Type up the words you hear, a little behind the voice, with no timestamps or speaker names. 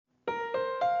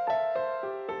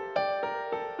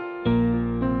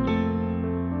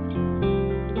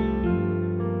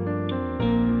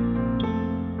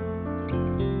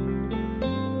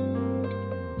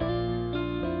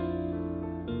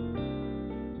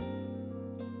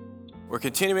We're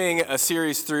continuing a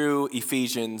series through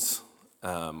Ephesians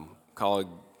called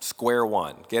Square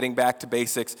One, getting back to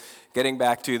basics, getting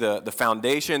back to the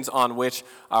foundations on which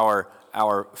our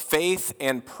faith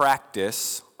and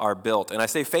practice are built. And I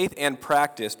say faith and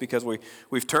practice because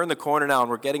we've turned the corner now and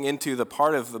we're getting into the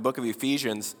part of the book of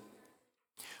Ephesians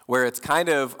where it's kind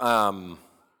of,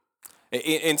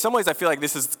 in some ways I feel like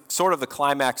this is sort of the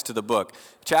climax to the book.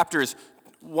 Chapters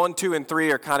 1, 2, and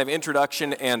 3 are kind of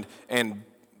introduction and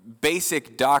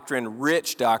basic doctrine,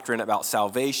 rich doctrine about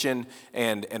salvation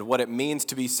and what it means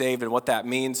to be saved and what that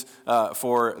means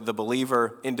for the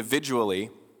believer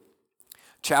individually.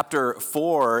 Chapter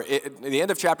 4, the end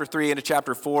of chapter 3 into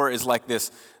chapter 4 is like this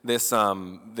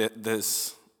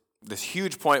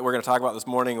huge point we're going to talk about this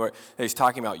morning where he's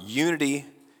talking about unity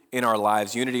in our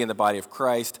lives, unity in the body of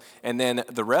Christ. And then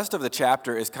the rest of the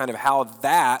chapter is kind of how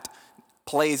that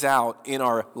plays out in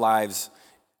our lives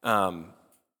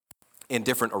in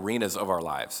different arenas of our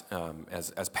lives,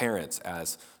 as parents,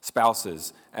 as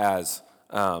spouses, as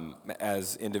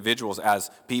individuals,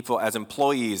 as people, as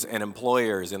employees and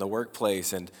employers in the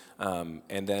workplace, and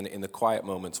then in the quiet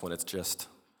moments when it's just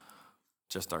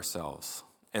ourselves.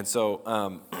 And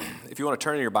so, if you want to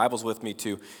turn in your Bibles with me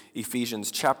to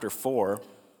Ephesians chapter 4,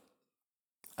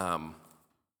 we'll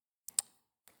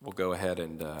go ahead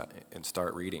and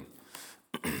start reading.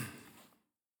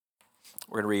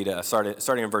 We're going to read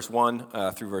starting in verse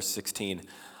 1 through verse 16.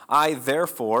 I,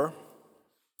 therefore,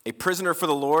 a prisoner for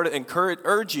the Lord,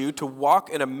 urge you to walk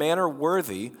in a manner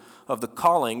worthy of the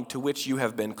calling to which you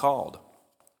have been called,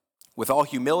 with all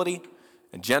humility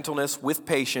and gentleness, with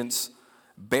patience,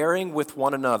 bearing with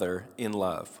one another in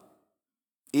love,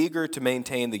 eager to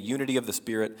maintain the unity of the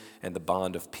Spirit and the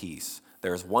bond of peace.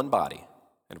 There is one body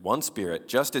and one Spirit,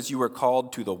 just as you were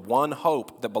called to the one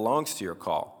hope that belongs to your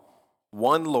call.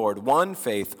 One Lord, one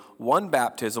faith, one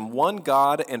baptism, one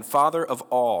God and Father of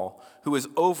all, who is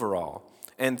over all,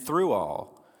 and through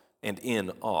all, and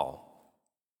in all.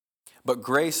 But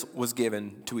grace was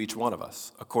given to each one of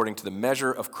us, according to the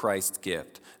measure of Christ's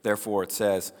gift. Therefore it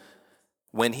says,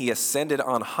 when he ascended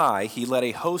on high, he led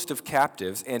a host of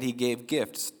captives, and he gave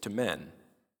gifts to men.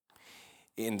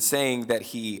 In saying that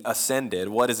he ascended,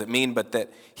 what does it mean but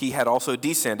that he had also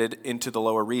descended into the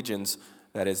lower regions,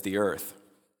 that is the earth?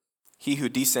 He who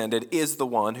descended is the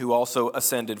one who also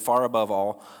ascended far above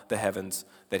all the heavens,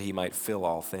 that he might fill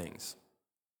all things.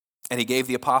 And he gave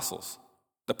the apostles,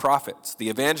 the prophets, the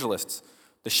evangelists,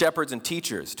 the shepherds and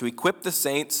teachers to equip the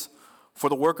saints for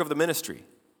the work of the ministry,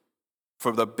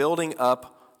 for the building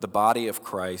up the body of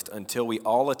Christ, until we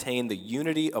all attain the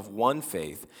unity of one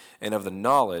faith and of the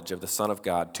knowledge of the Son of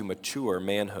God, to mature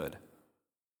manhood,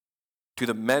 to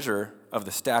the measure of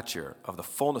the stature of the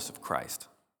fullness of Christ,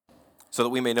 so that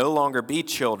we may no longer be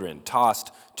children,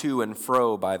 tossed to and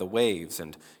fro by the waves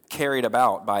and carried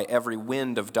about by every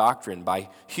wind of doctrine, by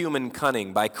human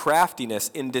cunning, by craftiness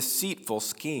in deceitful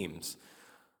schemes.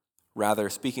 Rather,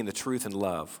 speaking the truth in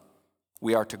love,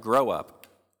 we are to grow up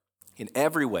in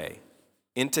every way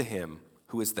into him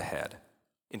who is the head,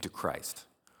 into Christ,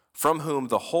 from whom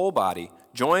the whole body,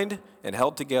 joined and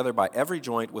held together by every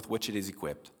joint with which it is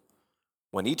equipped,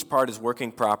 when each part is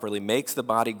working properly, makes the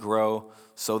body grow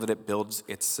so that it builds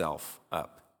itself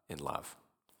up in love.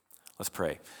 Let's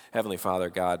pray. Heavenly Father,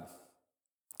 God,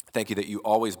 thank you that you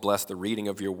always bless the reading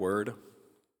of your word.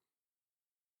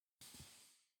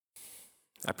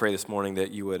 I pray this morning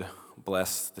that you would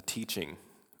bless the teaching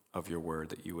of your word,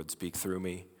 that you would speak through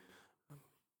me.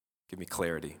 Give me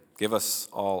clarity. Give us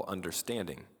all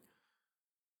understanding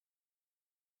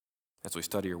as we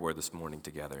study your word this morning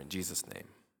together. In Jesus' name,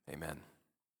 amen.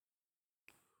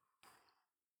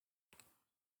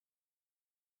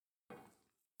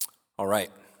 All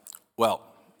right, well,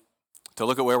 to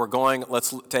look at where we're going,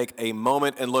 let's take a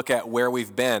moment and look at where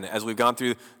we've been as we've gone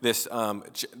through this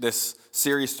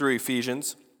series through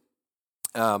Ephesians.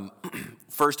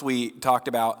 First, we talked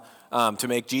about to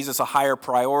make Jesus a higher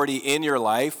priority in your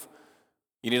life,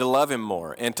 you need to love him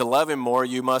more. And to love him more,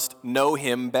 you must know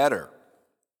him better.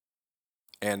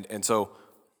 And so,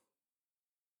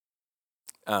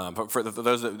 for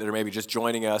those that are maybe just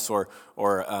joining us or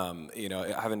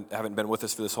haven't been with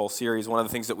us for this whole series, one of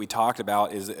the things that we talked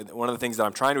about is one of the things that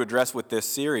I'm trying to address with this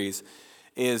series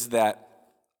is that,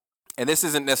 and this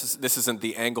isn't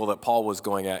the angle that Paul was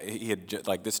going at. He had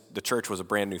the church was a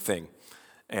brand new thing,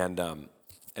 and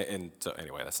so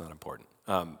anyway, that's not important.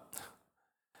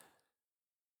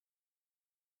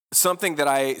 Something that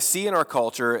I see in our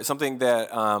culture, something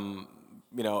that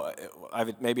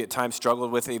I've maybe at times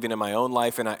struggled with even in my own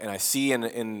life, and I see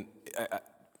in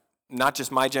not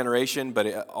just my generation, but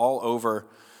all over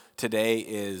today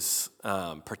is,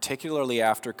 particularly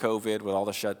after COVID with all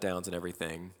the shutdowns and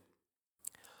everything,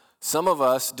 some of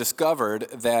us discovered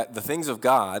that the things of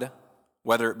God,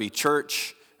 whether it be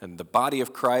church and the body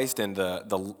of Christ and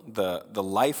the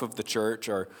life of the church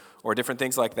or different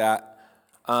things like that,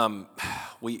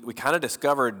 we kind of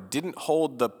discovered didn't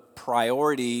hold the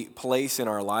priority place in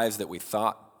our lives that we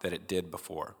thought that it did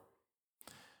before.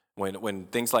 When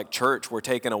things like church were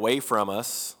taken away from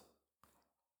us,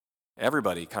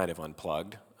 everybody kind of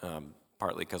unplugged,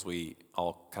 partly because we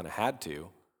all kind of had to.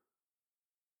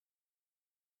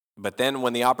 But then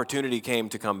when the opportunity came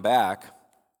to come back,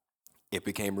 it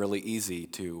became really easy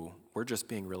to, we're just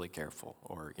being really careful,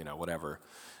 or, whatever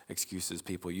excuses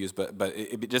people use. But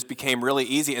it just became really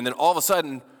easy. And then all of a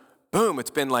sudden, boom, it's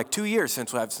been like 2 years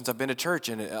since I've been to church.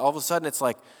 And all of a sudden it's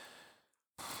like,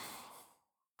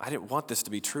 I didn't want this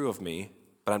to be true of me,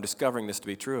 but I'm discovering this to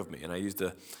be true of me. And I used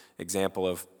the example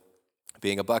of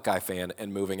being a Buckeye fan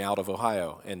and moving out of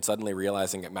Ohio and suddenly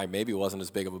realizing that I maybe wasn't as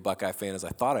big of a Buckeye fan as I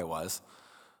thought I was.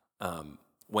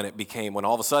 When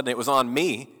all of a sudden it was on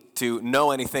me to know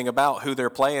anything about who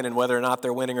they're playing and whether or not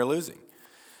they're winning or losing.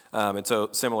 And so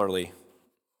similarly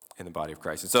in the body of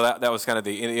Christ. And so that was kind of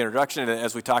the introduction. And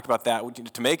as we talked about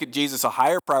that, to make Jesus a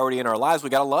higher priority in our lives,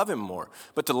 we got to love him more.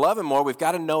 But to love him more, we've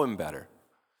got to know him better.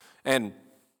 And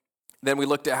then we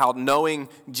looked at how knowing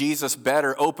Jesus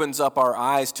better opens up our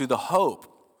eyes to the hope,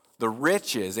 the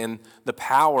riches, and the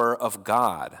power of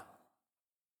God.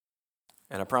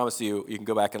 And I promise you can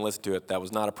go back and listen to it. That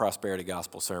was not a prosperity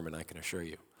gospel sermon, I can assure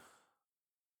you.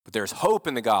 But there's hope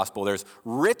in the gospel. There's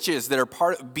riches that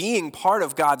are being part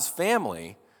of God's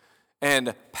family,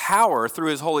 and power through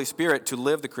his Holy Spirit to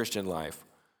live the Christian life.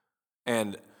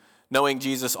 And knowing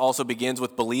Jesus also begins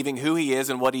with believing who he is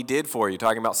and what he did for you.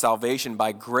 Talking about salvation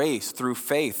by grace through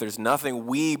faith. There's nothing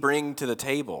we bring to the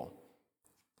table.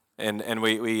 And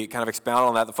we kind of expound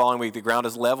on that the following week. The ground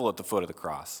is level at the foot of the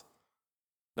cross.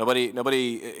 Nobody,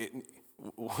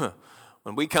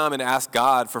 when we come and ask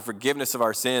God for forgiveness of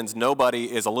our sins, nobody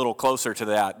is a little closer to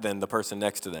that than the person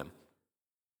next to them.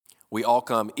 We all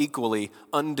come equally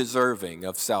undeserving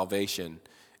of salvation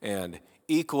and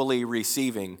equally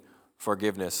receiving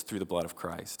forgiveness through the blood of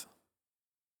Christ.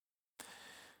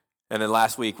 And then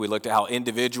last week we looked at how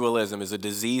individualism is a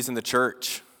disease in the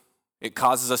church. It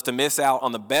causes us to miss out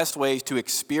on the best ways to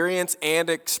experience and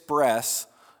express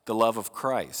the love of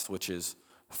Christ, which is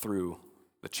through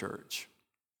the church.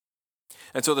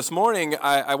 And so this morning,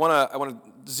 I want to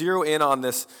zero in on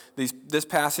this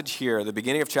passage here, the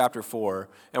beginning of chapter 4,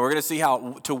 and we're going to see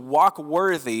how to walk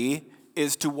worthy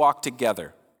is to walk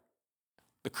together.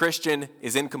 The Christian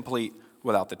is incomplete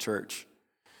without the church.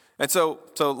 And so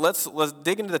let's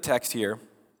dig into the text here,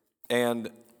 and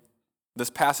this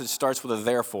passage starts with a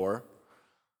therefore.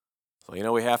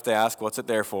 So, we have to ask, what's it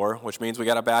there for? Which means we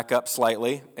got to back up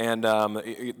slightly. And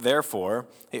therefore,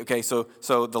 okay, so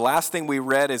the last thing we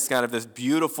read is kind of this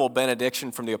beautiful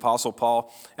benediction from the Apostle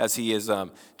Paul as he is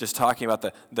just talking about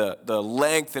the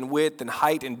length and width and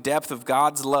height and depth of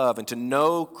God's love, and to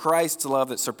know Christ's love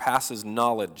that surpasses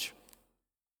knowledge,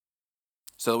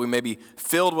 so that we may be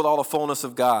filled with all the fullness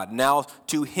of God. Now,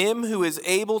 to him who is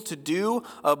able to do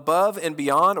above and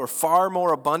beyond, or far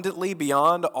more abundantly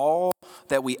beyond all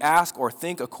that we ask or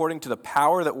think, according to the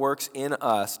power that works in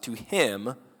us, to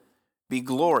him be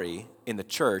glory in the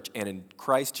church and in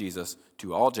Christ Jesus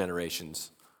to all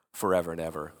generations, forever and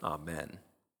ever. Amen.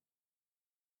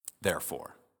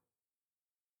 Therefore,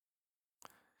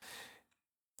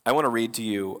 I want to read to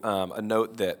you a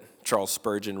note that Charles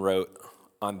Spurgeon wrote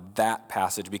on that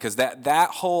passage, because that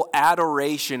whole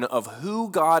adoration of who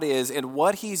God is and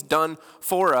what he's done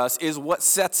for us is what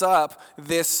sets up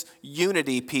this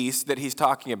unity piece that he's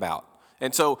talking about.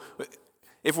 And so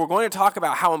if we're going to talk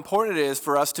about how important it is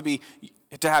for us to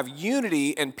have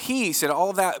unity and peace and all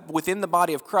of that within the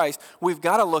body of Christ, we've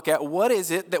got to look at what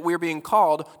is it that we're being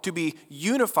called to be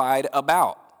unified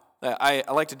about. I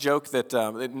like to joke that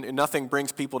nothing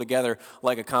brings people together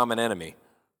like a common enemy,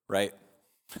 right?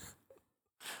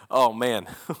 Oh, man.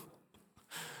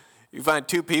 You find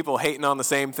two people hating on the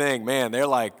same thing, man, they're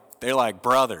like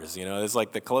brothers, It's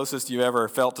like the closest you ever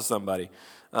felt to somebody.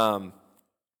 I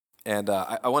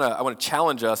want to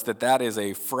challenge us that is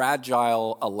a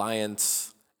fragile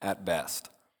alliance at best.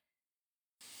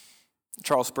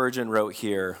 Charles Spurgeon wrote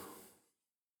here,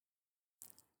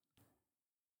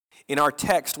 in our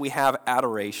text we have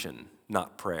adoration,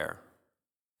 not prayer.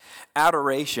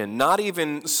 Adoration, not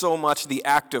even so much the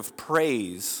act of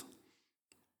praise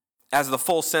as the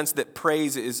full sense that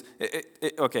praise is,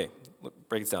 okay,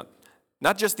 break it down.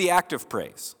 Not just the act of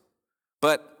praise,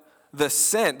 but the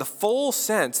full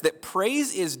sense that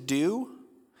praise is due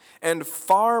and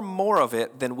far more of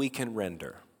it than we can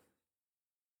render.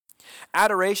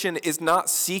 Adoration is not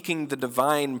seeking the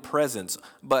divine presence,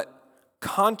 but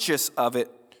conscious of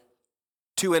it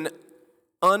to an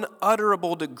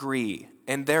unutterable degree,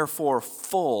 and therefore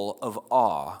full of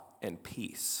awe and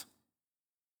peace.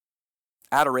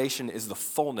 Adoration is the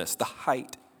fullness, the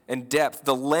height and depth,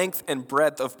 the length and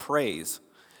breadth of praise.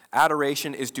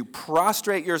 Adoration is to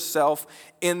prostrate yourself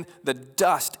in the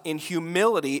dust in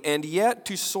humility, and yet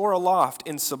to soar aloft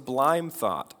in sublime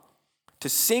thought, to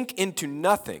sink into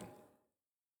nothing,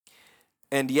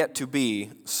 and yet to be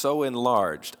so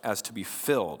enlarged as to be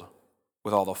filled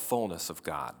with all the fullness of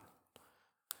God.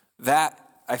 That,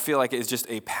 I feel like, is just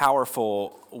a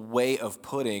powerful way of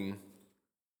putting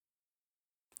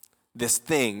this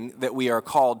thing that we are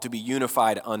called to be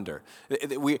unified under.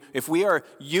 If we are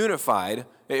unified,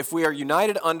 if we are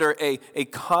united under a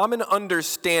common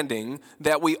understanding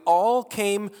that we all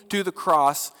came to the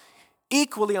cross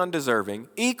equally undeserving,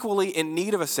 equally in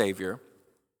need of a Savior,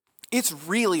 it's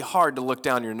really hard to look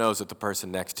down your nose at the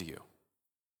person next to you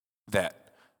that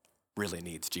really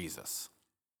needs Jesus.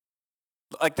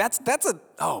 Like that's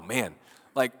oh man,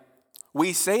 like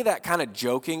we say that kind of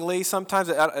jokingly sometimes.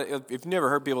 If you've never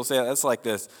heard people say that, that's like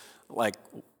this, like,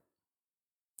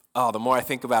 oh, the more I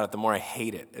think about it, the more I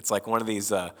hate it. It's like one of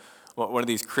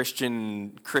these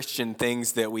Christian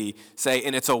things that we say,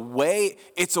 and it's a way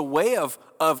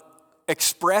of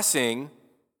expressing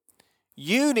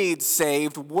you need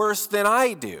saved worse than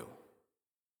I do.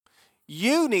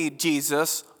 You need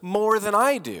Jesus more than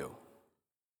I do.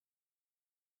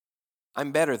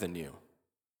 I'm better than you.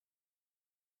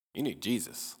 You need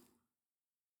Jesus.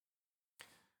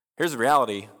 Here's the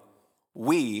reality.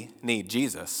 We need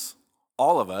Jesus,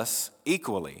 all of us,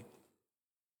 equally.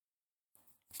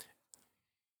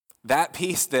 That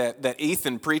piece that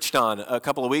Ethan preached on a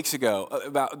couple of weeks ago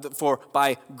about for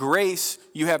by grace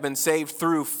you have been saved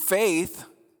through faith.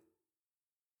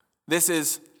 This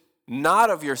is not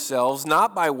of yourselves,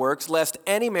 not by works, lest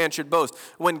any man should boast.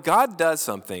 When God does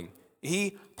something,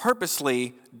 he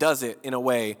purposely does it in a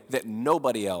way that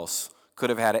nobody else could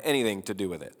have had anything to do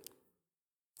with it.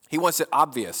 He wants it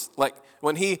obvious. Like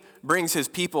when he brings his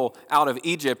people out of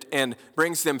Egypt and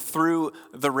brings them through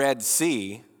the Red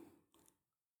Sea,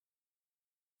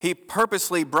 he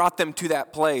purposely brought them to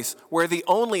that place where the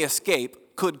only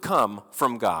escape could come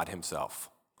from God himself.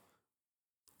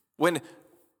 When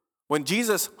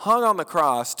Jesus hung on the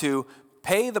cross to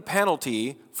pay the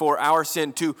penalty for our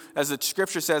sin, to, as the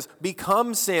scripture says,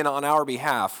 become sin on our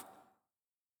behalf,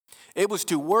 it was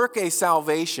to work a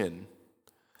salvation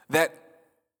that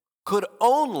could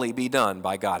only be done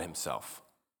by God himself.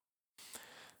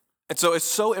 And so it's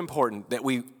so important that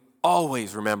we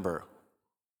always remember,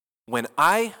 when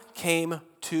I came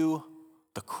to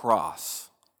the cross,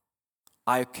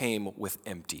 I came with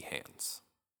empty hands.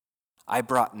 I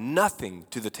brought nothing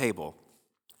to the table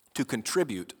to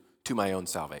contribute to my own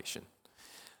salvation.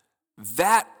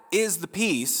 That is the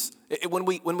piece. When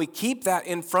we keep that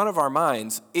in front of our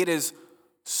minds, it is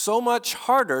so much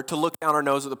harder to look down our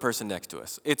nose at the person next to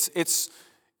us.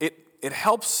 It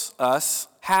helps us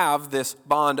have this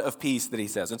bond of peace that he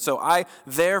says. And so I,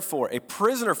 therefore, a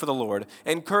prisoner for the Lord,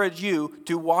 encourage you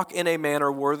to walk in a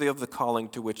manner worthy of the calling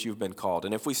to which you've been called.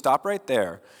 And if we stop right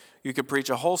there, you could preach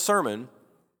a whole sermon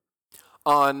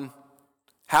on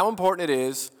how important it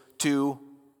is to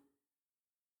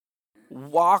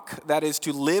walk, that is,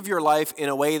 to live your life in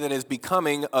a way that is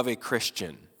becoming of a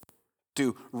Christian,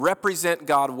 to represent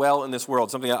God well in this world.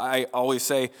 Something I always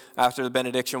say after the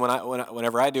benediction,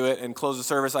 whenever I do it and close the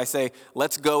service, I say,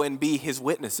 let's go and be his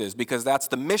witnesses, because that's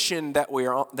the mission that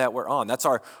we're on. That's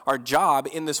our job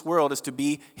in this world, is to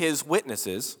be his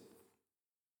witnesses.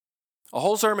 A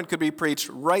whole sermon could be preached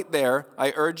right there.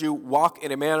 I urge you, walk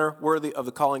in a manner worthy of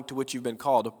the calling to which you've been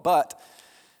called. But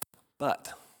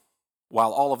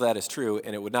while all of that is true,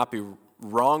 and it would not be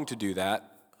wrong to do that,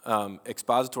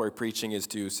 expository preaching is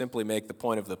to simply make the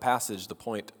point of the passage the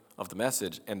point of the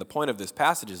message. And the point of this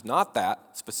passage is not that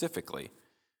specifically.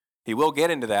 He will get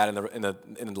into that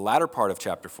in the latter part of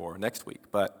chapter 4 next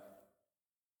week. But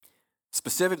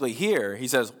specifically here, he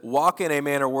says, walk in a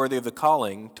manner worthy of the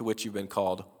calling to which you've been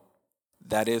called.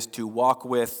 That is, to walk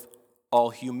with all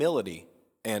humility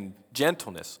and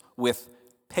gentleness, with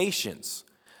patience,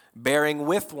 bearing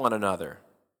with one another,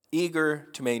 eager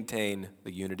to maintain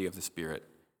the unity of the Spirit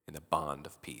in the bond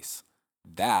of peace.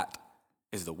 That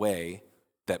is the way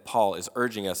that Paul is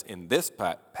urging us in this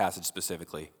passage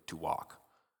specifically to walk.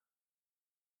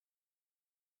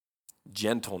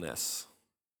 Gentleness,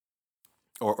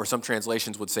 or some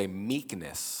translations would say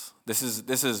meekness. This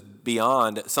is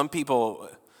beyond. Some people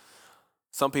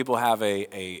Some people have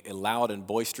a loud and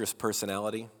boisterous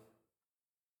personality.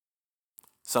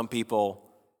 Some people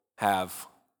have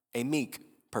a meek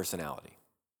personality.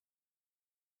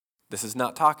 This is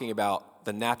not talking about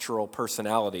the natural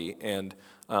personality and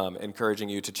encouraging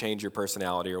you to change your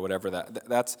personality or whatever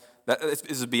this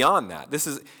is beyond that. This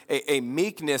is a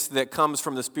meekness that comes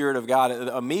from the Spirit of God,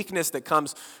 a meekness that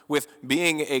comes with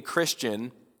being a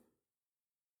Christian,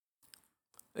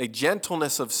 a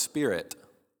gentleness of spirit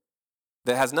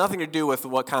that has nothing to do with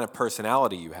what kind of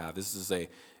personality you have. This is a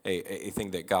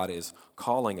thing that God is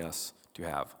calling us to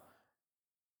have.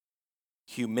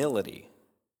 Humility.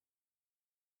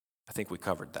 I think we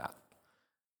covered that.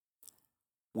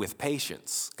 With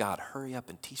patience. God, hurry up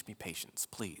and teach me patience,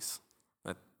 please.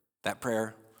 That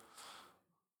prayer,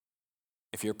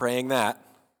 if you're praying that,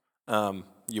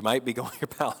 you might be going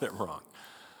about it wrong.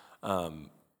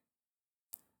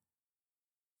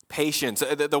 Patience.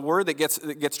 The word that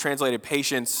gets translated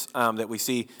patience that we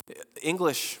see,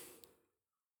 English,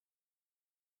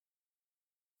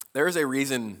 there is a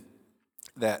reason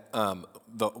that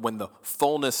when the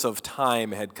fullness of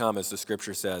time had come, as the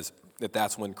scripture says,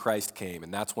 that's when Christ came,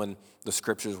 and that's when the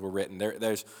scriptures were written.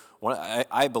 There's one.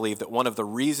 I believe that one of the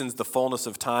reasons the fullness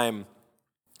of time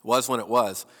was when it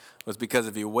was because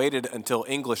if you waited until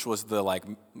English was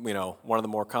one of the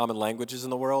more common languages in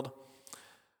the world,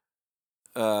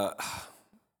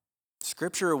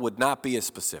 Scripture would not be as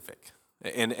specific.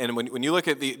 And when you look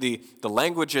at the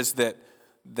languages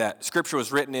that Scripture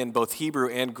was written in, both Hebrew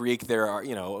and Greek, there are,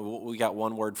 we got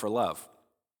one word for love.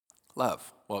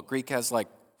 Love. Well, Greek has like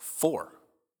 4.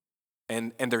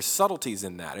 And there's subtleties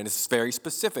in that, and it's very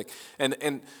specific.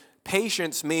 And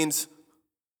patience means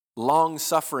long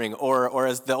suffering, or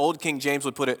as the old King James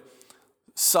would put it,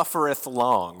 suffereth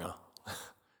long.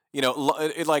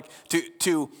 Like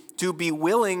to be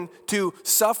willing to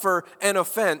suffer an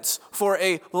offense for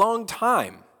a long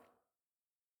time.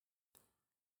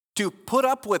 To put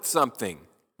up with something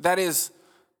that is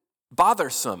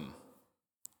bothersome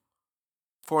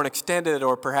for an extended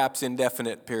or perhaps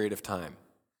indefinite period of time.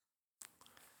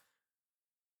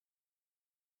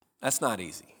 That's not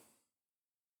easy.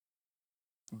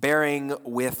 Bearing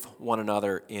with one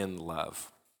another in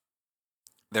love.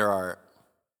 There are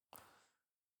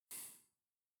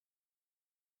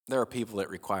people that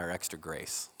require extra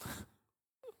grace.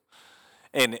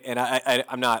 and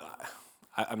I'm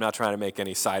not trying to make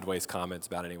any sideways comments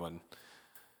about anyone.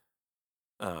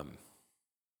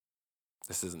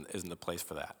 This isn't the place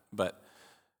for that. But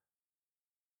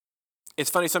it's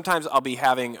funny, sometimes I'll be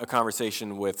having a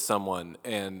conversation with someone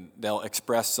and they'll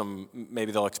express some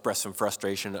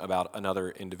frustration about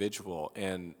another individual,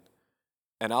 and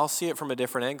I'll see it from a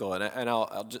different angle, and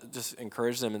I'll just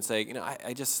encourage them and say,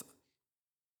 I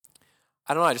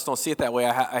don't know, I just don't see it that way.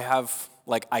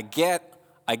 I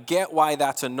get why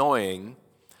that's annoying,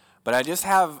 but I just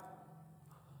have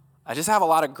a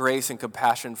lot of grace and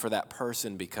compassion for that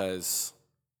person because,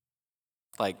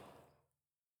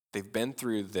 they've been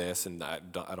through this, and I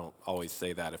don't always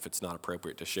say that if it's not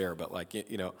appropriate to share, but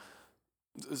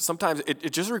sometimes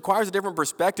it just requires a different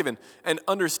perspective, and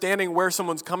understanding where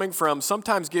someone's coming from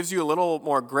sometimes gives you a little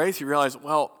more grace. You realize,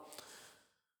 well,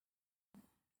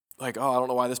 I don't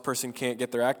know why this person can't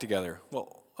get their act together.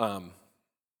 Well,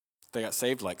 they got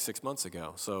saved 6 months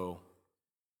ago, so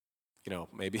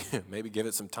maybe give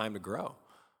it some time to grow,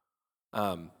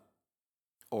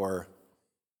 or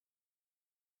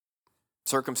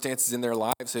circumstances in their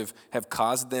lives have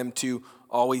caused them to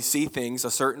always see things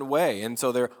a certain way, and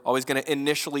so they're always going to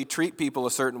initially treat people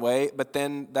a certain way, but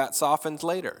then that softens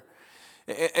later.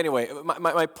 Anyway,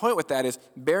 my point with that is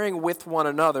bearing with one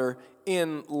another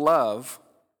in love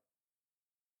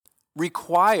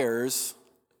requires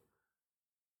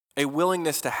a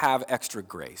willingness to have extra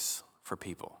grace for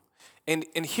people. And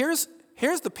here's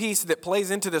the piece that plays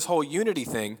into this whole unity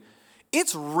thing.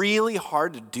 It's really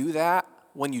hard to do that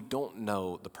when you don't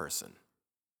know the person.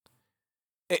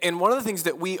 And one of the things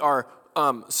that we are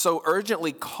so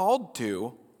urgently called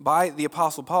to by the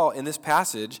Apostle Paul in this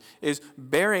passage is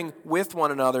bearing with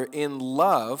one another in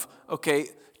love. Okay,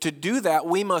 to do that,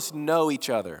 we must know each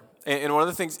other. And one of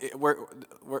the things,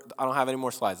 I don't have any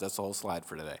more slides. That's the whole slide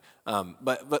for today.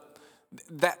 But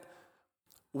that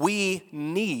we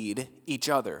need each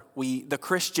other. The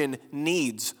Christian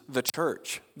needs the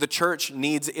church. The church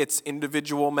needs its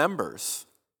individual members.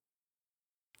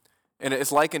 And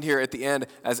it's likened here at the end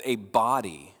as a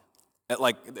body.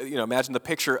 Imagine the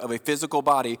picture of a physical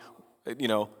body,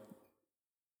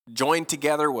 joined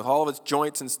together with all of its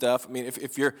joints and stuff. I mean,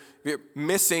 if you're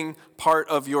missing part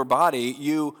of your body,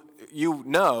 you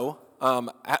know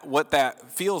what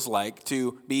that feels like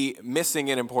to be missing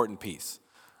an important piece.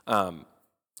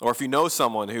 Or if you know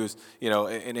someone who's,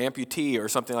 an amputee or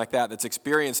something like that, that's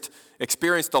experienced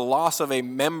the loss of a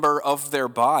member of their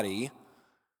body,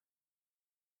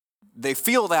 they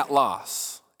feel that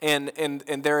loss. And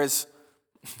there is,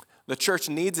 the church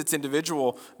needs its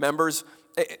individual members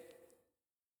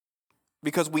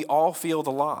because we all feel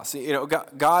the loss.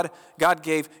 God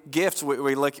gave gifts. We're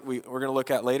going to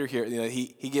look at later here.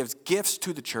 He gives gifts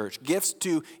to the church, gifts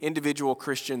to individual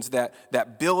Christians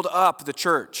that build up the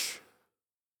church.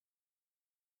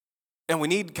 And we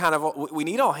need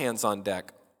all hands on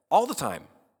deck all the time.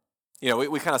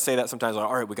 We kind of say that sometimes,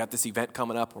 all right, we got this event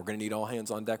coming up, we're going to need all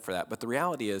hands on deck for that. But the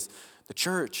reality is the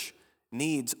church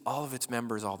needs all of its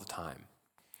members all the time.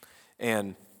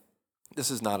 And this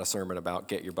is not a sermon about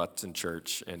get your butts in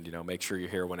church and make sure you're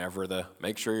here whenever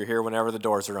the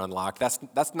doors are unlocked.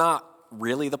 That's not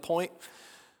really the point.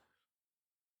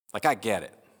 Like, I get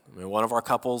it. I mean, one of our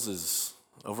couples is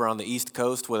over on the East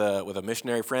Coast with a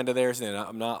missionary friend of theirs, and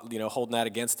I'm not, holding that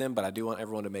against him, but I do want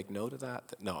everyone to make note of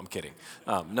that. No, I'm kidding.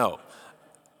 No,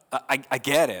 I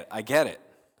get it. I get it.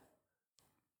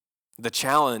 The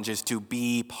challenge is to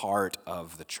be part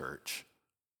of the church,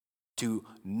 to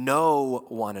know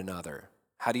one another.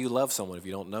 How do you love someone if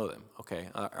you don't know them? Okay,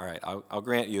 all right, I'll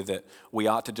grant you that we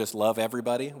ought to just love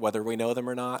everybody, whether we know them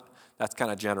or not. That's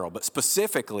kind of general. But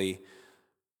specifically,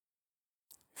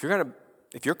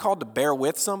 if you're called to bear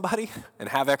with somebody and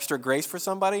have extra grace for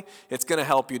somebody, it's going to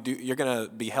help you you're going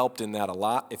to be helped in that a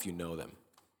lot if you know them,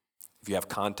 if you have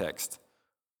context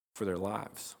for their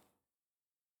lives.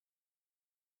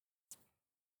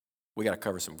 We got to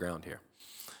cover some ground here.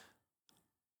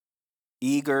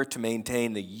 Eager to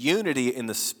maintain the unity in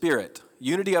the Spirit,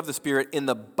 unity of the Spirit in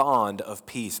the bond of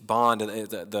peace. Bond,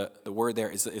 the word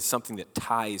there is something that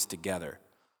ties together.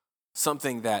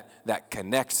 Something that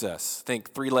connects us.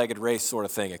 Think three-legged race sort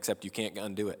of thing, except you can't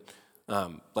undo it.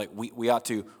 We ought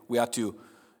to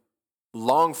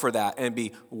long for that and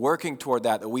be working toward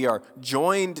that we are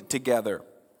joined together.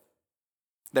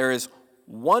 There is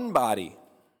one body,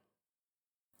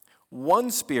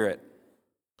 one Spirit,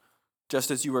 just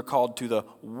as you were called to the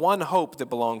one hope that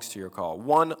belongs to your call,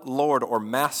 one Lord or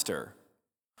Master,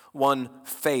 one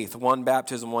faith, one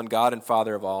baptism, one God and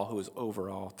Father of all, who is over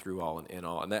all, through all, and in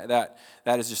all. And that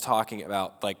is just talking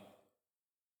about,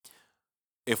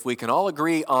 if we can all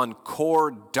agree on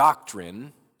core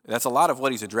doctrine, that's a lot of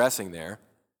what he's addressing there.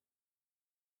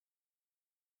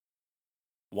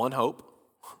 One hope,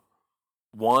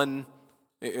 one.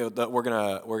 We're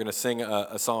gonna sing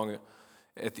a song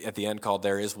at the end called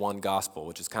 "There Is One Gospel,"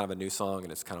 which is kind of a new song,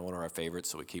 and it's kind of one of our favorites,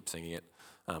 so we keep singing it.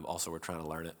 Also, we're trying to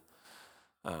learn it.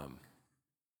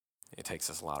 It takes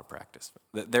us a lot of practice.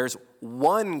 There's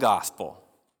one gospel.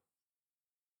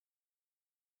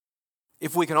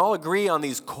 If we can all agree on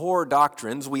these core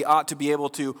doctrines, we ought to be able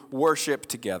to worship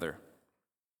together.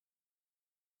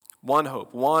 One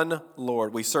hope, one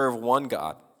Lord. We serve one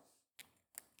God.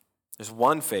 There's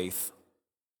one faith.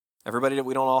 We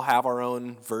don't all have our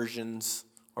own versions,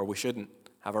 or we shouldn't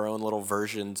have our own little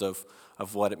versions of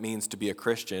what it means to be a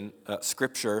Christian.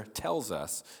 Scripture tells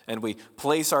us, and we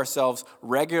place ourselves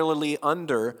regularly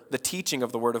under the teaching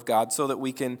of the Word of God so that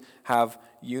we can have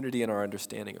unity in our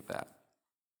understanding of that.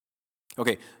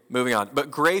 Okay, moving on.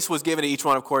 But grace was given to each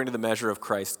one according to the measure of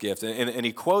Christ's gift. And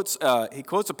he quotes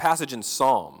a passage in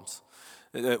Psalms.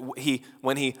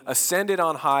 When he ascended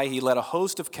on high, he led a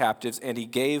host of captives, and he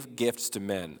gave gifts to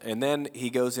men. And then he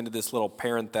goes into this little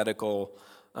parenthetical,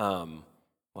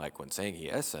 like when saying he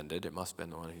ascended, it must have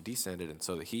been the one who descended, and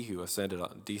so that he who ascended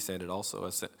descended also.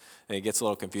 And it gets a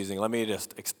little confusing. Let me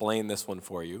just explain this one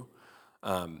for you.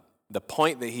 The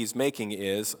point that he's making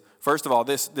is, first of all,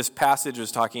 this passage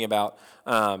is talking about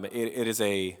it is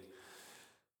a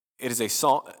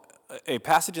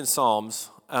passage in Psalms,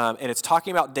 and it's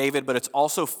talking about David, but it's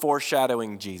also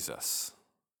foreshadowing Jesus.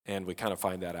 And we kind of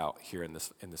find that out here in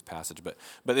this passage. But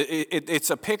it's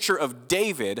a picture of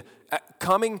David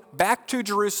coming back to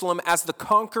Jerusalem as the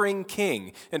conquering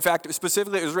king. In fact,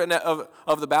 specifically, it was written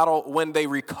of the battle when they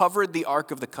recovered the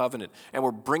Ark of the Covenant and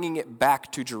were bringing it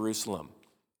back to Jerusalem.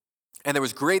 And there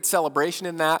was great celebration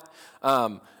in that. He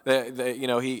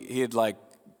had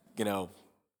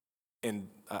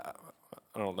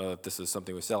I don't know if this is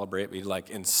something we celebrate, but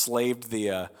he enslaved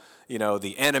the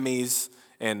enemies.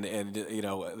 And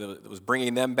was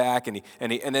bringing them back, and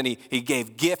then he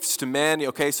gave gifts to men.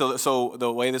 Okay, so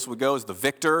the way this would go is the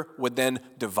victor would then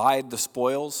divide the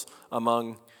spoils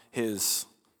among his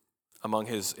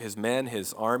men,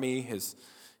 his army, his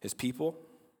people.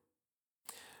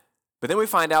 But then we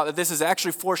find out that this is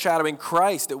actually foreshadowing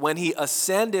Christ, that when he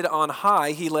ascended on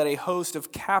high, he led a host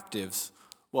of captives.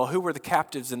 Well, who were the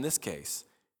captives in this case?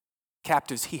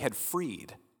 captives he had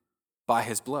freed by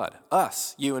his blood,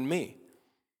 us, you and me,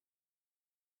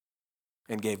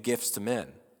 and gave gifts to men.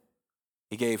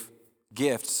 He gave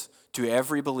gifts to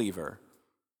every believer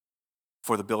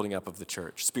for the building up of the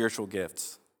church, spiritual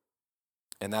gifts.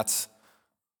 And I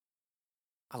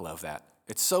love that.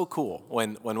 It's so cool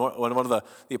when one of the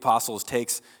apostles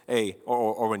takes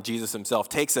or when Jesus himself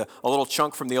takes a little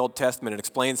chunk from the Old Testament and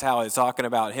explains how it's talking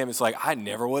about him. It's like, I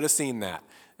never would have seen that.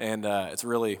 And it's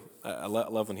really, I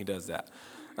love when he does that.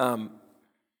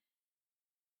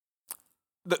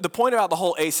 The point about the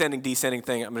whole ascending, descending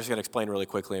thing, I'm just going to explain really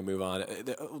quickly and move on.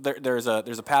 There's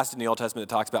a passage in the Old Testament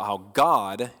that talks about how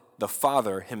God, the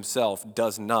Father himself,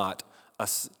 does not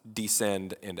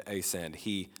descend and ascend.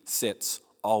 He sits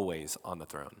always on the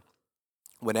throne.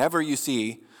 Whenever you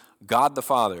see God the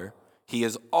Father, he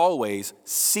is always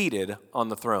seated on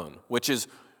the throne, which is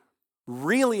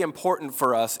really important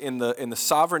for us in the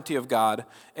sovereignty of God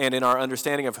and in our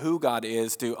understanding of who God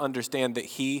is, to understand that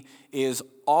he is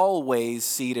always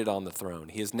seated on the throne.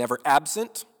 He is never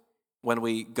absent when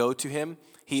we go to him.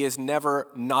 He is never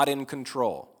not in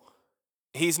control.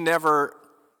 He's never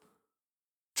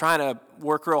trying to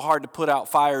work real hard to put out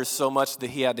fires so much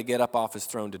that he had to get up off his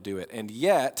throne to do it. And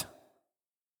yet,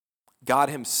 God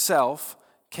himself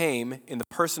came in the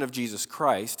person of Jesus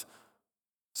Christ.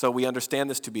 So we understand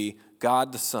this to be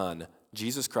God the Son,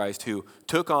 Jesus Christ, who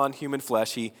took on human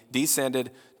flesh. He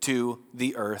descended to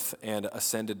the earth and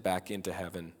ascended back into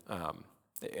heaven.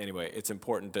 Anyway, it's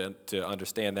important to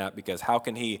understand that, because how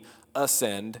can he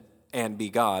ascend and be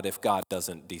God if God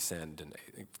doesn't descend and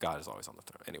if God is always on the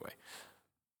throne? Anyway,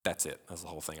 that's it. That's the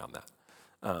whole thing on that.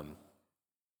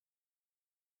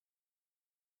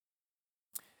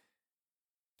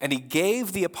 And he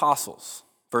gave the apostles,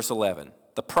 verse 11,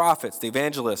 the prophets, the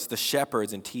evangelists, the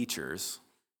shepherds, and teachers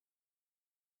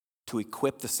to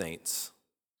equip the saints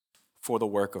for the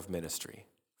work of ministry,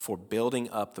 for building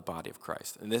up the body of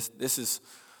Christ. And this is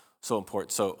so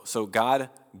important. So God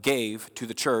gave to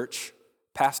the church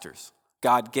pastors.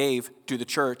 God gave to the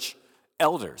church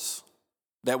elders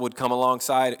that would come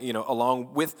alongside,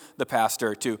 along with the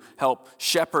pastor to help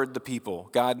shepherd the people.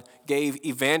 God gave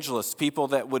evangelists, people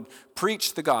that would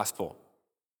preach the gospel.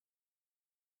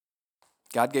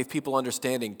 God gave people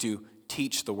understanding to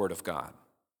teach the word of God.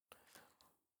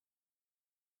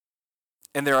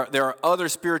 And there are other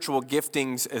spiritual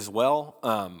giftings as well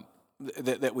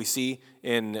that we see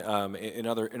in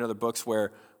other books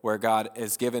where God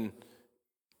has given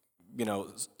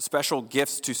special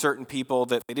gifts to certain people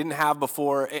that they didn't have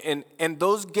before, and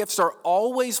those gifts are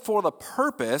always for the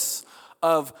purpose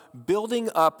of building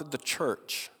up the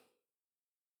church.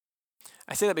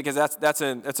 I say that because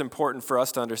that's important for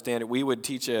us to understand. We would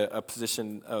teach a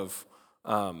position of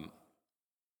a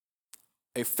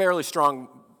fairly strong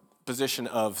position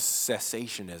of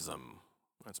cessationism.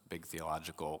 That's a big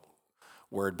theological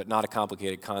word, but not a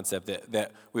complicated concept,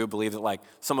 that we would believe that, like,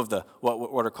 some of the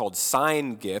what are called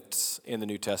sign gifts in the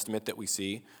New Testament that we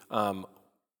see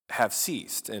have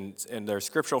ceased, and there's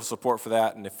scriptural support for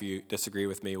that. And if you disagree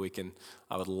with me,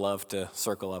 I would love to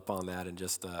circle up on that and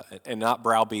just and not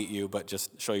browbeat you, but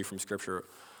just show you from Scripture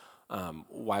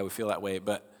why we feel that way.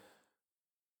 But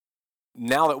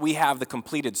now that we have the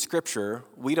completed Scripture,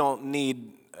 we don't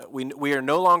need. We are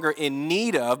no longer in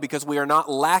need of, because we are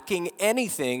not lacking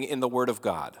anything in the Word of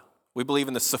God. We believe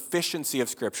in the sufficiency of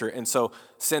Scripture. And so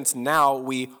since now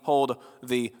we hold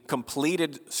the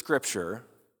completed Scripture,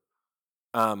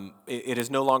 it is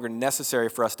no longer necessary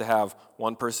for us to have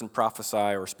one person prophesy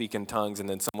or speak in tongues and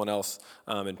then someone else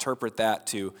interpret that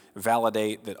to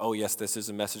validate that, oh yes, this is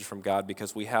a message from God,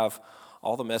 because we have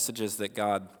all the messages that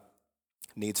God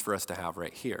needs for us to have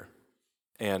right here.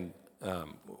 And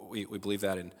we believe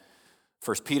that in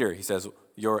 1 Peter. He says,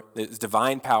 His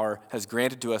divine power has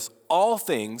granted to us all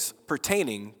things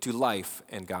pertaining to life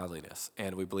and godliness.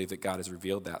 And we believe that God has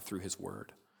revealed that through his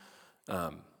word.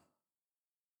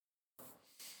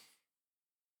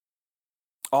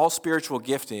 All spiritual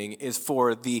gifting is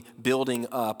for the building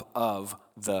up of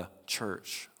the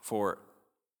church, for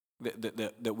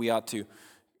that we ought to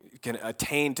can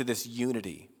attain to this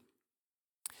unity.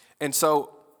 And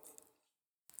so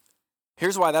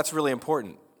here's why that's really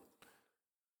important.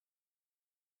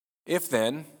 If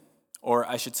then, or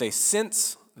I should say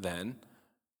since then,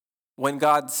 when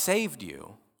God saved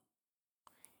you,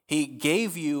 he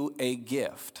gave you a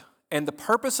gift. And the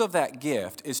purpose of that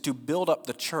gift is to build up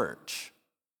the church.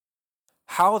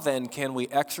 How then can we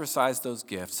exercise those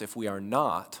gifts if we are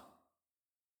not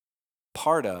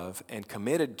part of and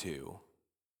committed to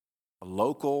a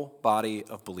local body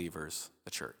of believers,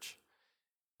 the church?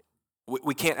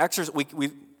 We can't exercise.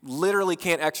 We literally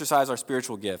can't exercise our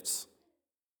spiritual gifts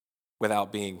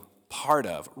without being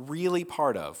really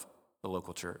part of the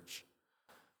local church.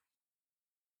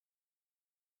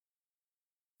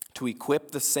 To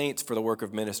equip the saints for the work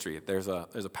of ministry. There's a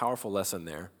powerful lesson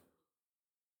there.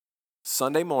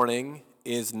 Sunday morning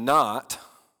is not,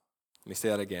 let me say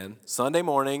that again. Sunday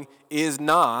morning is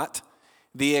not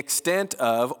the extent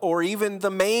of, or even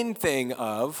the main thing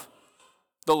of,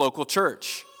 the local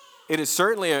church. It is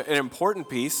certainly an important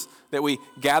piece that we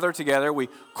gather together, we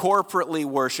corporately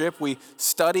worship, we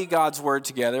study God's word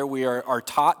together, we are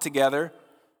taught together.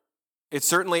 It's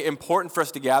certainly important for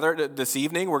us to gather this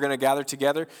evening. We're going to gather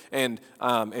together and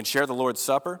share the Lord's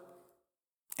Supper.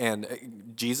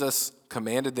 And Jesus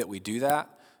commanded that we do that.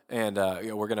 And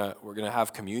we're gonna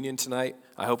have communion tonight.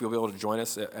 I hope you'll be able to join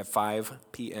us at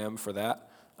 5 p.m. for that.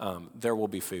 There will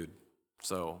be food.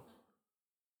 So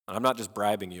I'm not just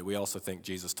bribing you. We also think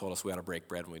Jesus told us we ought to break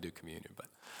bread when we do communion.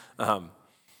 But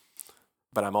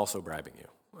I'm also bribing you.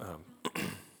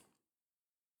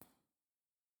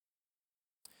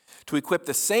 To equip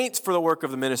the saints for the work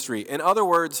of the ministry. In other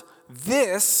words,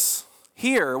 this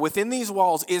here within these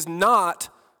walls is not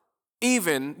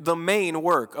even the main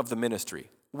work of the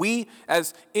ministry. We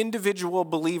as individual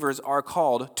believers are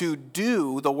called to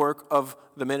do the work of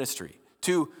the ministry,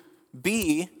 to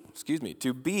be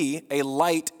a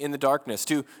light in the darkness,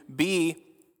 to be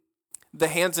the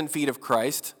hands and feet of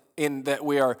Christ in that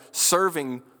we are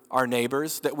serving our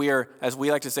neighbors, that we are, as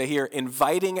we like to say here,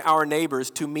 inviting our neighbors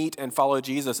to meet and follow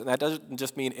Jesus. And that doesn't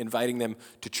just mean inviting them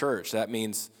to church. That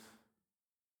means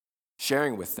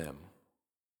sharing with them,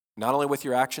 not only with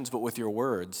your actions, but with your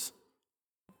words,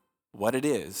 what it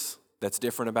is that's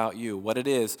different about you, what it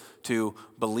is to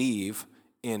believe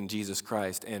in Jesus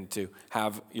Christ and to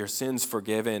have your sins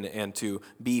forgiven and to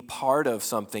be part of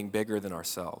something bigger than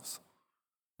ourselves.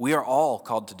 We are all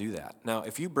called to do that. Now,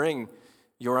 if you bring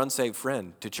your unsaved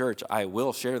friend to church, I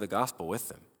will share the gospel with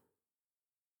them.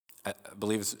 I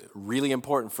believe it's really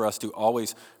important for us to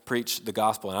always preach the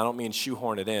gospel. And I don't mean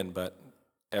shoehorn it in, but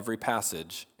every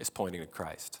passage is pointing to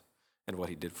Christ and what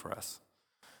he did for us.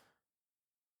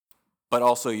 But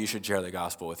also you should share the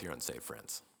gospel with your unsaved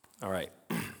friends. All right.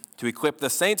 To equip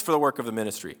the saints for the work of the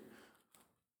ministry.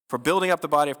 For building up the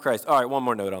body of Christ. All right, one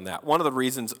more note on that. One of the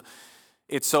reasons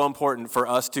it's so important for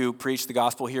us to preach the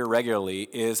gospel here regularly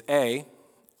is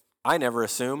I never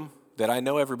assume that I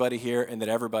know everybody here and that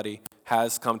everybody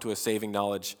has come to a saving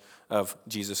knowledge of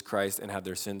Jesus Christ and have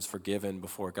their sins forgiven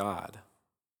before God.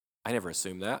 I never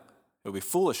assume that. It would be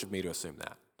foolish of me to assume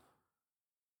that.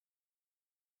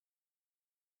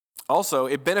 Also,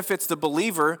 it benefits the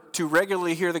believer to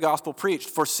regularly hear the gospel preached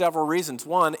for several reasons.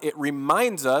 One, it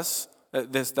reminds us,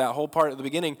 that whole part at the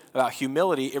beginning about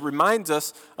humility, it reminds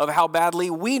us of how badly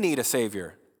we need a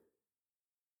Savior.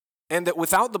 And that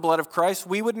without the blood of Christ,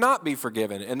 we would not be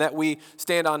forgiven, and that we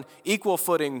stand on equal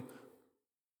footing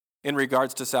in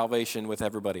regards to salvation with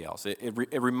everybody else.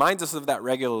 It reminds us of that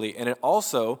regularly, and it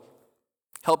also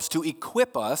helps to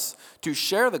equip us to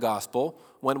share the gospel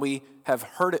when we have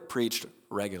heard it preached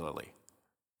regularly.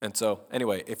 And so,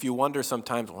 anyway, if you wonder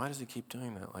sometimes, why does he keep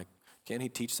doing that? Like, can't he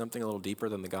teach something a little deeper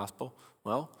than the gospel?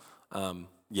 Well,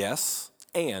 yes,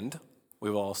 and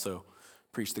we will also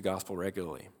preach the gospel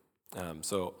regularly.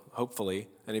 So hopefully,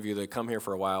 any of you that come here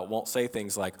for a while won't say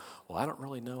things like, well, I don't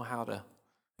really know how to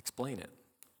explain it.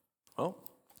 Well,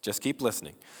 just keep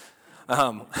listening.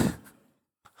 All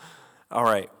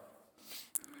right.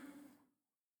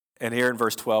 And here in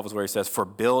verse 12 is where he says, for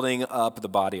building up the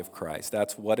body of Christ.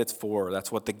 That's what it's for.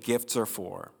 That's what the gifts are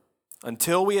for.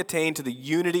 Until we attain to the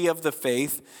unity of the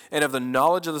faith and of the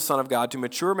knowledge of the Son of God, to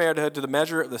mature manhood, to the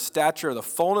measure of the stature of the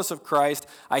fullness of Christ.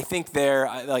 I think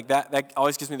like that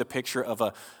always gives me the picture of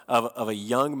a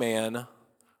young man,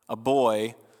 a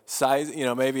boy,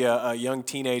 maybe a young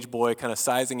teenage boy kind of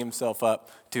sizing himself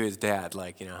up to his dad.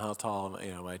 Like, how tall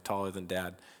am I taller than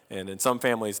dad? And in some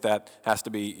families that has to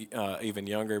be even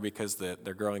younger because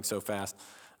they're growing so fast.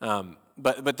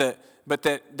 But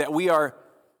that we are,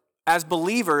 as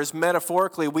believers,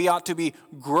 metaphorically, we ought to be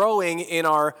growing in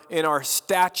our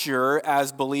stature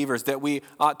as believers, that we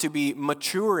ought to be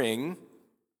maturing.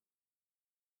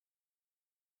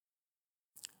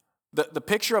 The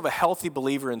picture of a healthy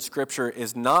believer in Scripture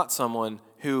is not someone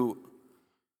who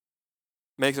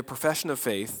makes a profession of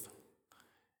faith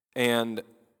and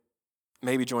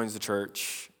maybe joins the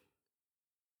church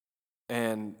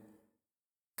and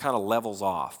kind of levels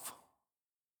off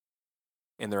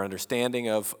in their understanding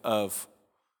of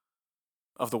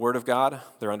the Word of God,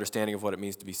 their understanding of what it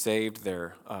means to be saved,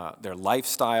 their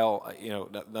lifestyle.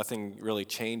 Nothing really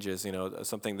changes.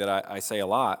 Something that I say a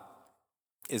lot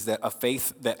is that a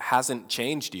faith that hasn't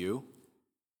changed you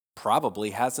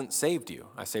probably hasn't saved you.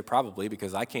 I say probably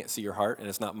because I can't see your heart, and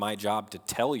it's not my job to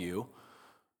tell you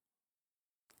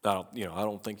that, I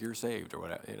don't think you're saved or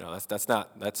whatever.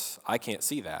 I can't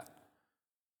see that.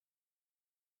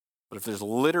 But if there's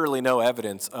literally no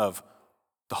evidence of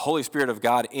the Holy Spirit of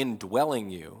God indwelling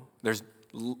you, there's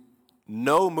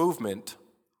no movement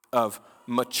of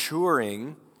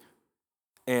maturing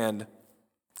and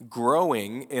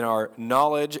growing in our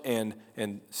knowledge and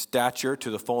stature to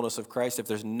the fullness of Christ. If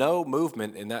there's no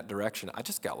movement in that direction, I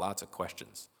just got lots of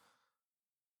questions.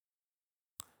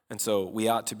 And so we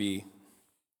ought to be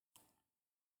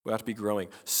growing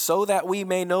so that we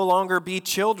may no longer be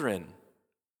children.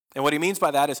 And what he means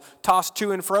by that is tossed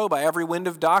to and fro by every wind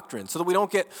of doctrine, so that we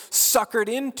don't get suckered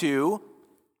into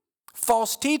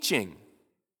false teaching.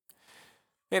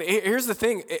 And here's the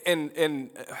thing, and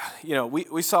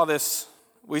we saw this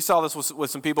with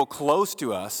some people close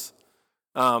to us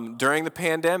during the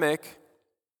pandemic.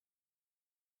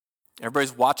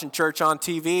 Everybody's watching church on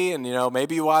TV, and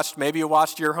maybe you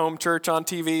watched your home church on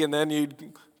TV, and then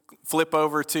you'd flip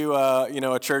over to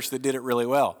a church that did it really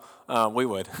well. We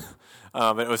would.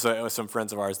 But it was some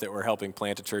friends of ours that were helping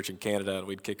plant a church in Canada, and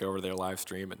we'd kick over their live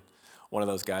stream. And one of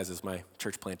those guys is my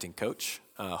church planting coach.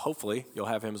 Hopefully, you'll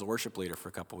have him as a worship leader for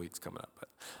a couple weeks coming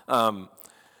up.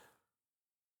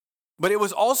 But it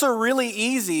was also really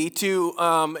easy to,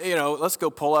 let's go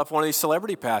pull up one of these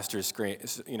celebrity pastors'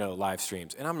 live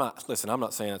streams. And I'm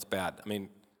not saying that's bad. I mean,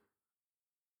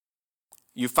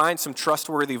 you find some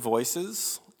trustworthy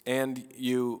voices, and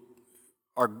you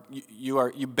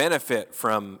benefit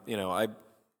from,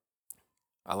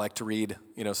 I like to read,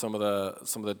 some of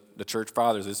the church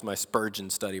fathers. This is my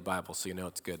Spurgeon study Bible, so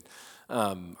it's good.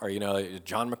 Or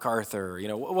John MacArthur,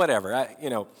 whatever.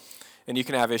 And you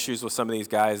can have issues with some of these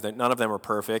guys. That none of them are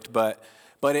perfect, but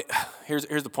here's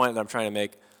the point that I'm trying to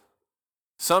make.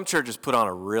 Some churches put on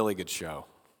a really good show,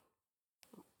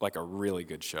 like a really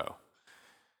good show.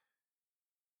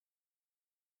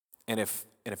 And if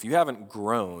you haven't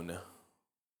grown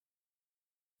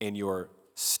in your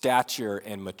stature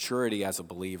and maturity as a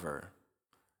believer,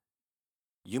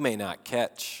 you may not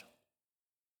catch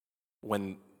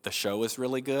when the show is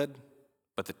really good,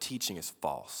 but the teaching is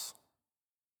false.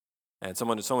 And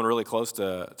someone really close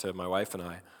to my wife and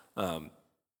I,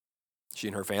 she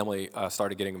and her family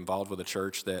started getting involved with a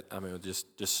church that,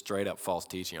 just straight up false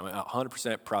teaching.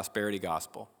 100% prosperity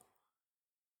gospel.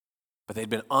 But they'd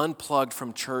been unplugged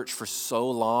from church for so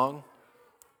long,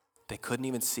 they couldn't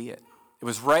even see it. It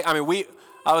was right.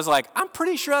 I was like, I'm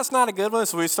pretty sure that's not a good one.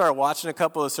 So we started watching a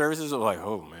couple of services. We're like,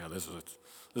 oh man, this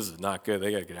is not good.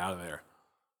 They got to get out of there.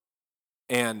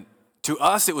 And to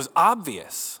us, it was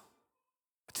obvious.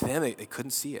 But to them, they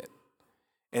couldn't see it.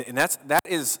 And that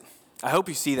is, I hope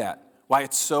you see that. Why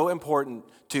it's so important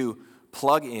to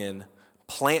plug in,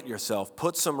 plant yourself,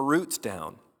 put some roots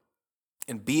down,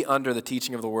 and be under the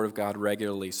teaching of the Word of God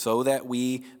regularly, so that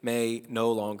we may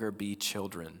no longer be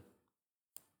children,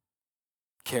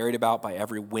 carried about by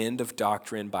every wind of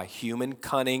doctrine, by human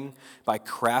cunning, by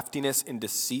craftiness and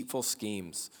deceitful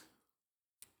schemes.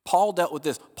 Paul dealt with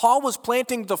this. Paul was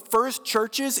planting the first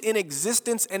churches in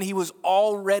existence, and he was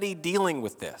already dealing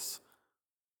with this.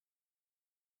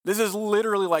 This is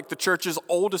literally like the church's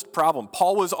oldest problem.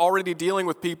 Paul was already dealing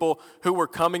with people who were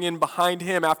coming in behind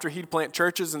him after he'd plant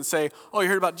churches and say, oh, you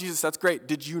heard about Jesus, that's great.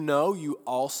 Did you know you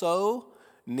also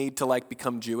need to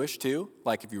become Jewish too?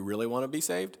 If you really want to be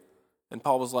saved? And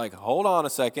Paul was like, hold on a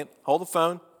second, hold the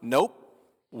phone. Nope.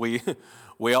 We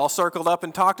all circled up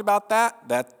and talked about that.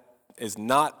 That is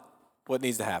not what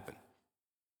needs to happen.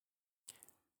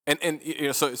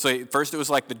 So first it was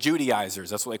like the Judaizers.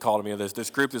 That's what they called them. This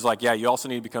group is like, yeah, you also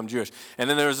need to become Jewish. And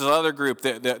then there was this other group,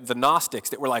 the Gnostics,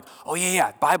 that were like, oh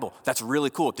yeah, Bible, that's really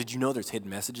cool. Did you know there's hidden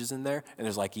messages in there? And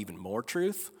there's even more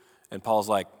truth? And Paul's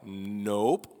like,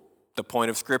 nope. The point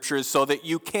of Scripture is so that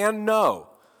you can know.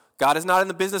 God is not in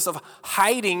the business of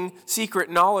hiding secret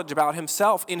knowledge about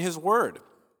himself in his word.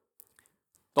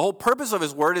 The whole purpose of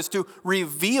his word is to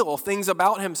reveal things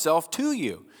about himself to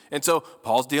you. And so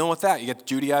Paul's dealing with that. You get the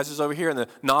Judaizers over here and the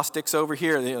Gnostics over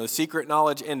here, the secret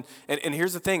knowledge. And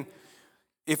here's the thing.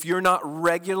 If you're not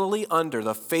regularly under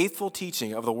the faithful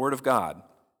teaching of the Word of God,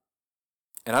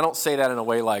 and I don't say that in a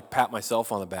way like pat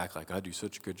myself on the back, like I do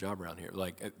such a good job around here,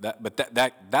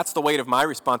 that's the weight of my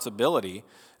responsibility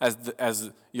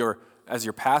as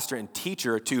your pastor and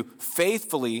teacher to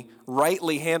faithfully,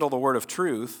 rightly handle the word of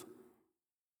truth.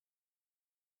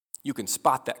 You can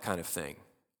spot that kind of thing.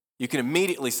 You can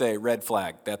immediately say, red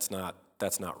flag, that's not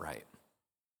right.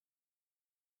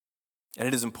 And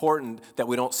it is important that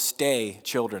we don't stay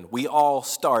children. We all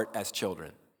start as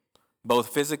children, both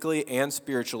physically and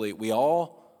spiritually. We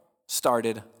all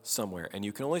started somewhere, and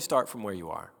you can only start from where you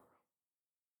are.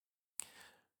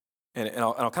 And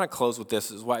I'll kind of close with this.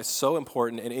 This is why it's so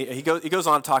important. And he goes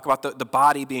on to talk about the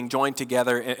body being joined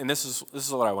together. And this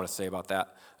is what I want to say about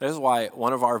that. This is why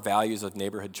one of our values of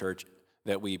Neighborhood Church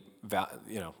that we,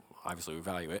 obviously we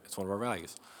value it. It's one of our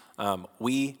values.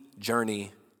 We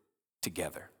journey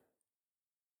together.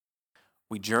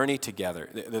 We journey together.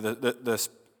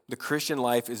 The Christian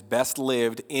life is best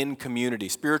lived in community.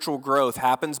 Spiritual growth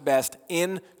happens best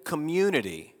in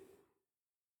community.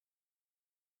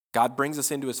 God brings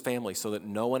us into his family so that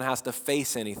no one has to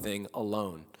face anything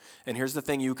alone. And here's the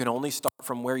thing, you can only start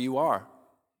from where you are.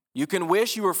 You can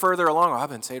wish you were further along. Oh, I've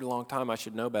been saved a long time, I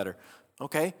should know better.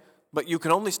 Okay, but you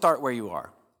can only start where you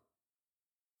are.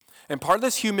 And part of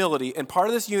this humility, and part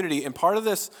of this unity, and part of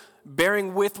this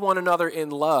bearing with one another in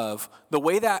love, the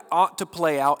way that ought to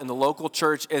play out in the local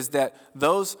church is that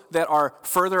those that are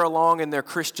further along in their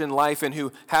Christian life and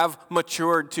who have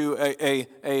matured to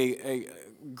a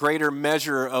greater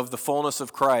measure of the fullness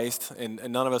of Christ, and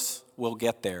none of us will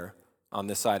get there on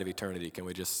this side of eternity. Can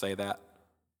we just say that?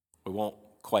 We won't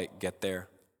quite get there.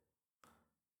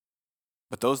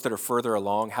 But those that are further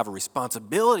along have a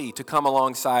responsibility to come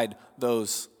alongside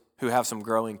those who have some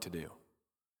growing to do.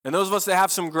 And those of us that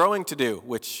have some growing to do,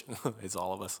 which is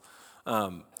all of us,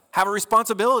 have a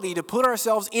responsibility to put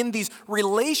ourselves in these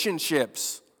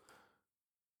relationships.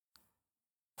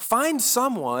 Find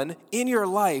someone in your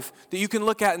life that you can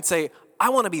look at and say, I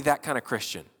want to be that kind of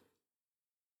Christian.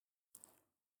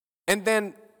 And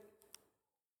then,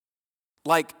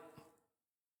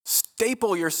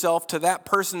 staple yourself to that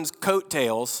person's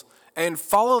coattails and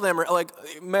follow them,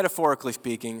 metaphorically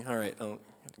speaking. All right, I don't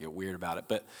have to get weird about it,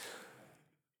 but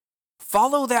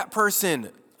follow that person.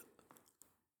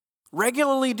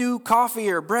 Regularly do coffee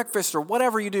or breakfast or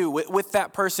whatever you do with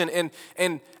that person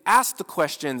and ask the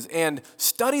questions and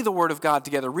study the Word of God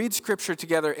together, read Scripture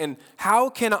together, and how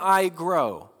can I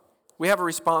grow? We have a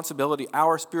responsibility.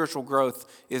 Our spiritual growth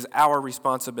is our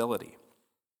responsibility.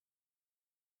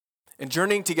 And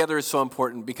journeying together is so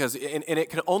important because it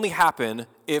can only happen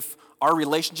if our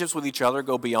relationships with each other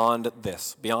go beyond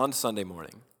this, beyond Sunday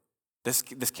morning. This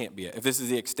can't be it. If this is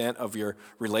the extent of your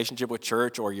relationship with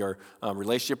church or your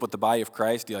relationship with the body of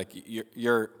Christ,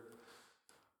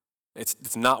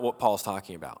 it's not what Paul's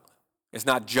talking about. It's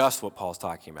not just what Paul's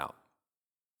talking about.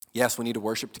 Yes, we need to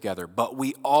worship together, but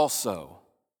we got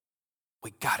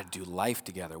to do life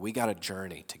together. We got to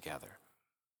journey together.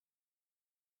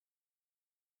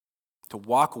 To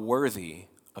walk worthy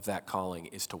of that calling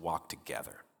is to walk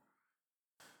together.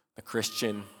 The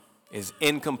Christian is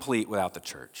incomplete without the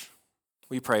church.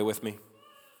 Will you pray with me?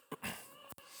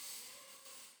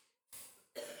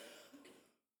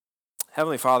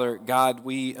 Heavenly Father, God,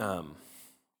 we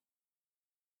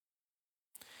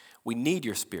need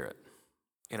your Spirit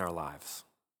in our lives.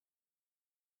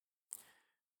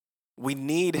 We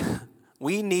need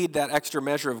that extra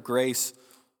measure of grace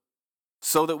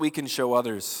so that we can show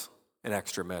others an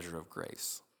extra measure of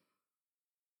grace.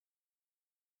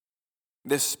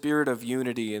 This spirit of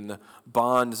unity and the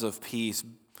bonds of peace,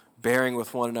 bearing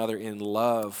with one another in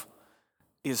love,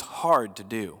 is hard to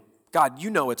do. God,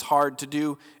 you know it's hard to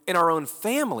do in our own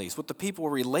families with the people we're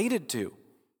related to.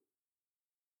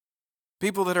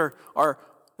 People that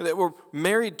we're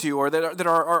married to or that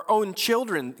are our own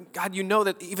children. God, you know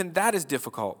that even that is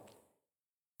difficult.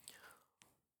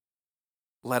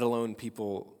 Let alone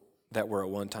people that were at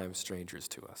one time strangers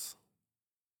to us.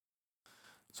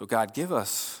 So God, give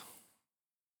us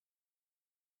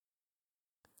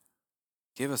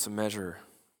a measure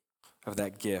of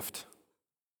that gift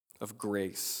of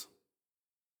grace.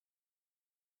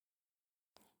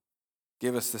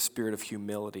 Give us the spirit of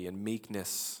humility and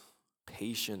meekness,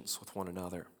 patience with one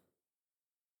another.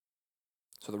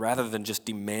 So that rather than just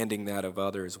demanding that of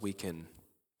others, we can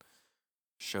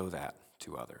show that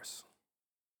to others.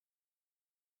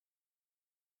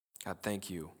 God, thank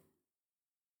you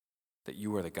that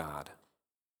you are the God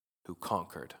who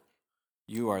conquered.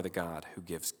 You are the God who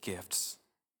gives gifts.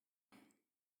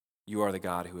 You are the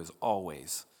God who is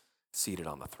always seated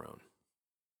on the throne.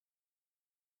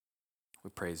 We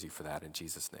praise you for that in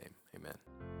Jesus' name. Amen.